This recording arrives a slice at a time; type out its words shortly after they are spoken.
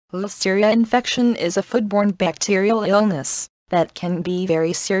Listeria infection is a foodborne bacterial illness that can be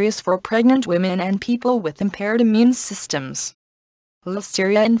very serious for pregnant women and people with impaired immune systems.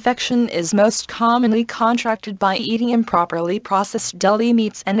 Listeria infection is most commonly contracted by eating improperly processed deli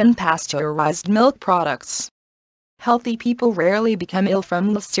meats and unpasteurized milk products. Healthy people rarely become ill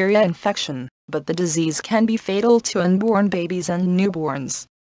from Listeria infection, but the disease can be fatal to unborn babies and newborns.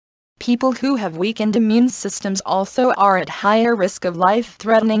 People who have weakened immune systems also are at higher risk of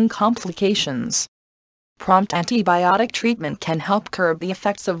life-threatening complications. Prompt antibiotic treatment can help curb the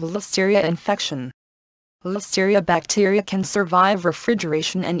effects of Listeria infection. Listeria bacteria can survive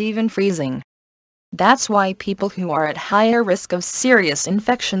refrigeration and even freezing. That's why people who are at higher risk of serious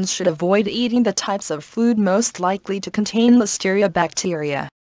infections should avoid eating the types of food most likely to contain Listeria bacteria.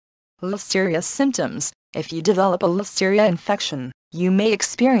 Listeria symptoms. If you develop a Listeria infection, you may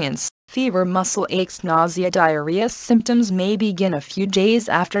experience fever, muscle aches, nausea, diarrhea. Symptoms may begin a few days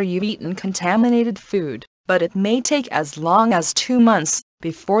after you've eaten contaminated food, but it may take as long as 2 months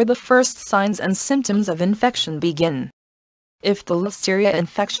before the first signs and symptoms of infection begin. If the Listeria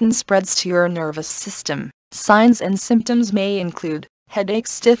infection spreads to your nervous system, signs and symptoms may include headache,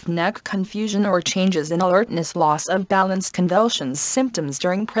 stiff neck, confusion or changes in alertness, loss of balance, convulsions. Symptoms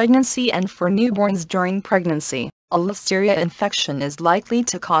during pregnancy and for newborns during pregnancy. A Listeria infection is likely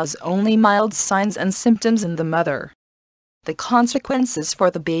to cause only mild signs and symptoms in the mother. The consequences for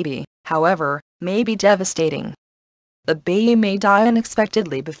the baby, however, may be devastating. The baby may die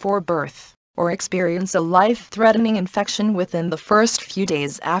unexpectedly before birth, or experience a life-threatening infection within the first few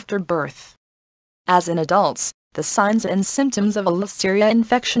days after birth. As in adults, the signs and symptoms of a Listeria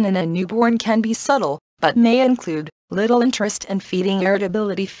infection in a newborn can be subtle, but may include little interest in feeding,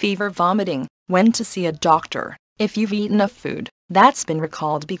 irritability, fever, vomiting. When to see a doctor. If you've eaten a food that's been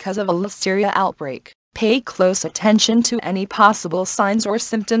recalled because of a Listeria outbreak, pay close attention to any possible signs or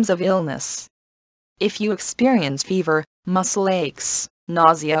symptoms of illness. If you experience fever, muscle aches,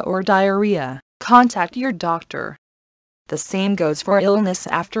 nausea or diarrhea, contact your doctor. The same goes for illness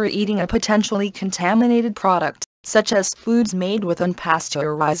after eating a potentially contaminated product, such as foods made with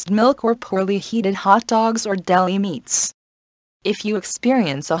unpasteurized milk or poorly heated hot dogs or deli meats. If you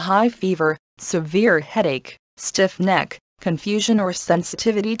experience a high fever, severe headache, stiff neck, confusion or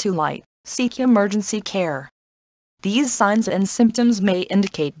sensitivity to light, seek emergency care. These signs and symptoms may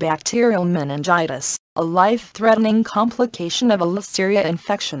indicate bacterial meningitis, a life-threatening complication of a Listeria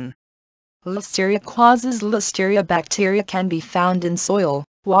infection. Listeria causes. Listeria bacteria can be found in soil,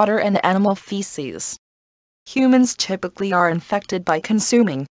 water and animal feces. Humans typically are infected by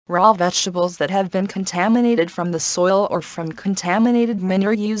consuming raw vegetables that have been contaminated from the soil or from contaminated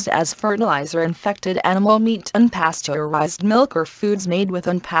manure used as fertilizer. Infected animal meat, unpasteurized milk or foods made with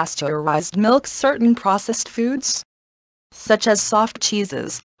unpasteurized milk. Certain processed foods, such as soft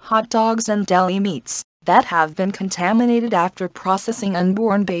cheeses, hot dogs and deli meats, that have been contaminated after processing.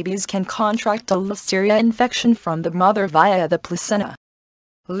 Unborn babies can contract a Listeria infection from the mother via the placenta.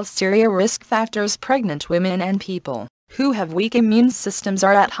 Listeria risk factors. Pregnant women and people who have weak immune systems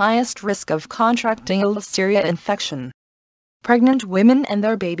are at highest risk of contracting a Listeria infection. Pregnant women and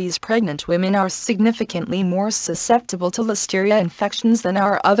their babies. Pregnant women are significantly more susceptible to Listeria infections than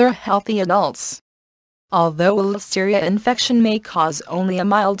are other healthy adults. Although a Listeria infection may cause only a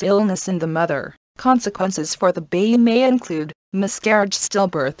mild illness in the mother, consequences for the baby may include miscarriage,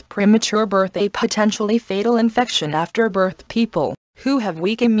 stillbirth, premature birth, a potentially fatal infection after birth. People who have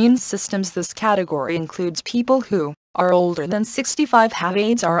weak immune systems. This category includes people who are older than 65, have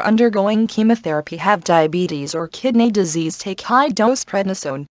AIDS, are undergoing chemotherapy, have diabetes or kidney disease, take high-dose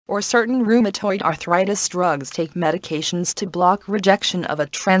prednisone or certain rheumatoid arthritis drugs, take medications to block rejection of a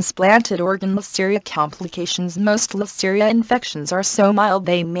transplanted organ. Listeria complications. Most Listeria infections are so mild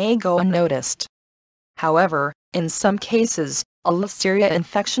they may go unnoticed. However, in some cases, a Listeria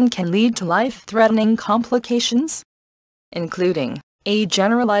infection can lead to life-threatening complications, including a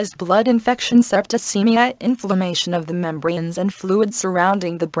generalized blood infection, septicemia, inflammation of the membranes and fluids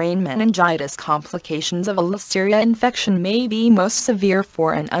surrounding the brain. Meningitis. Complications of a Listeria infection may be most severe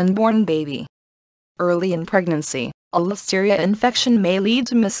for an unborn baby. Early in pregnancy, a Listeria infection may lead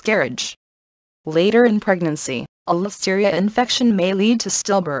to miscarriage. Later in pregnancy, a Listeria infection may lead to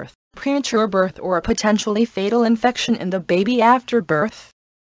stillbirth, premature birth or a potentially fatal infection in the baby after birth.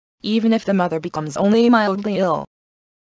 Even if the mother becomes only mildly ill,